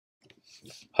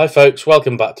Hi folks,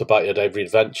 welcome back to Backyard Aviary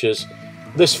Adventures.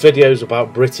 This video is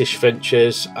about British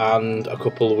finches and a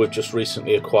couple we've just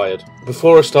recently acquired.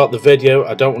 Before I start the video,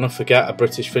 I don't want to forget a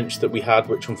British finch that we had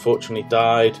which unfortunately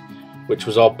died, which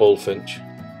was our bullfinch.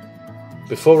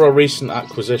 Before our recent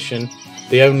acquisition,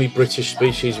 the only British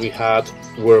species we had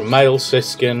were a male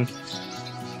Siskin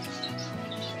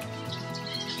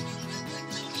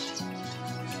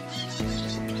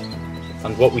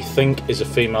and what we think is a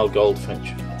female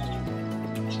Goldfinch.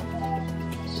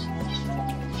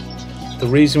 The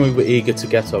reason we were eager to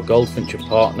get our Goldfinch a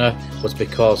partner was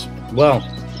because, well,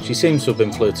 she seems to have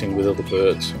been flirting with other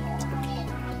birds.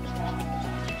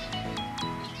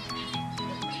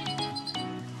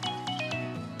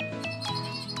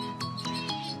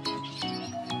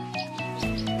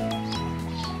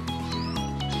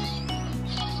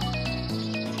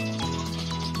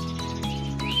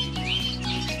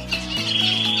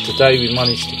 Today we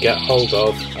managed to get hold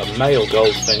of a male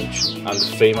Goldfinch and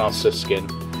a female Siskin.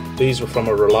 These were from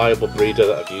a reliable breeder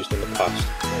that I've used in the past.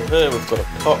 So here we've got a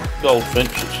cock Goldfinch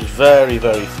which is very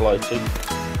flighty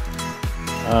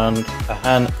and a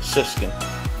hen Siskin.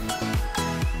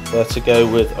 They're to go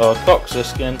with our cock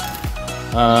Siskin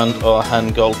and our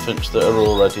hen Goldfinch that are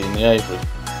already in the aviary.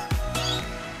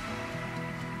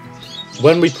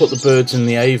 When we put the birds in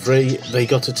the aviary, they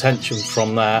got attention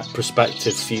from their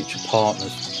prospective future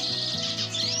partners.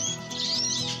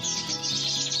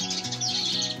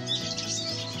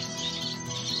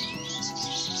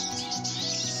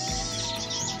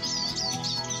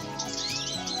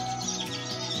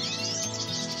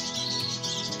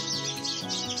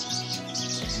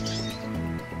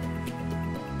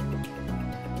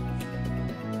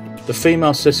 The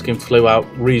female Siskin flew out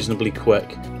reasonably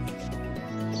quick.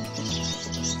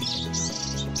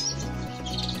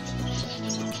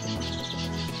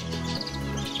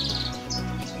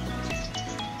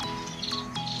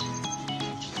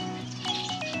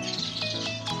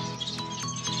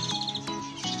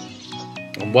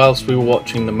 And whilst we were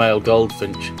watching the male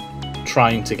Goldfinch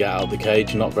trying to get out of the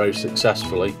cage, not very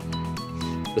successfully,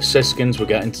 the Siskins were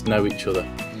getting to know each other.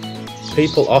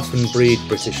 People often breed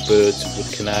British birds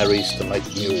with canaries to make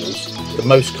mules. The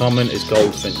most common is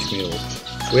Goldfinch mule.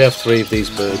 We have 3 of these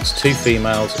birds, 2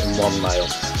 females and 1 male.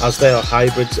 As they are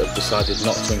hybrids, I've decided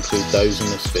not to include those in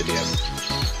this video.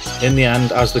 In the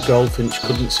end, as the Goldfinch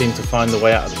couldn't seem to find the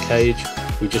way out of the cage,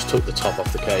 we just took the top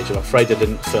off the cage. I'm afraid I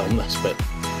didn't film this bit.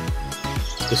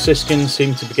 The Siskins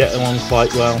seem to be getting along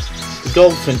quite well. The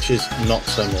Goldfinches not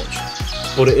so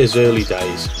much, but it is early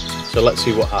days, so let's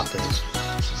see what happens.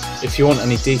 If you want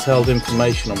any detailed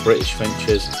information on British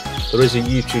finches, there is a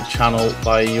YouTube channel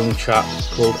by a young chap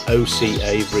called OC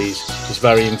Aviaries. It's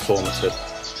very informative.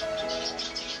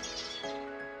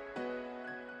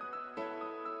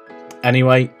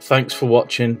 Anyway, thanks for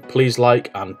watching. Please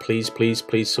like and please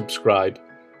subscribe.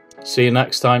 See you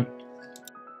next time.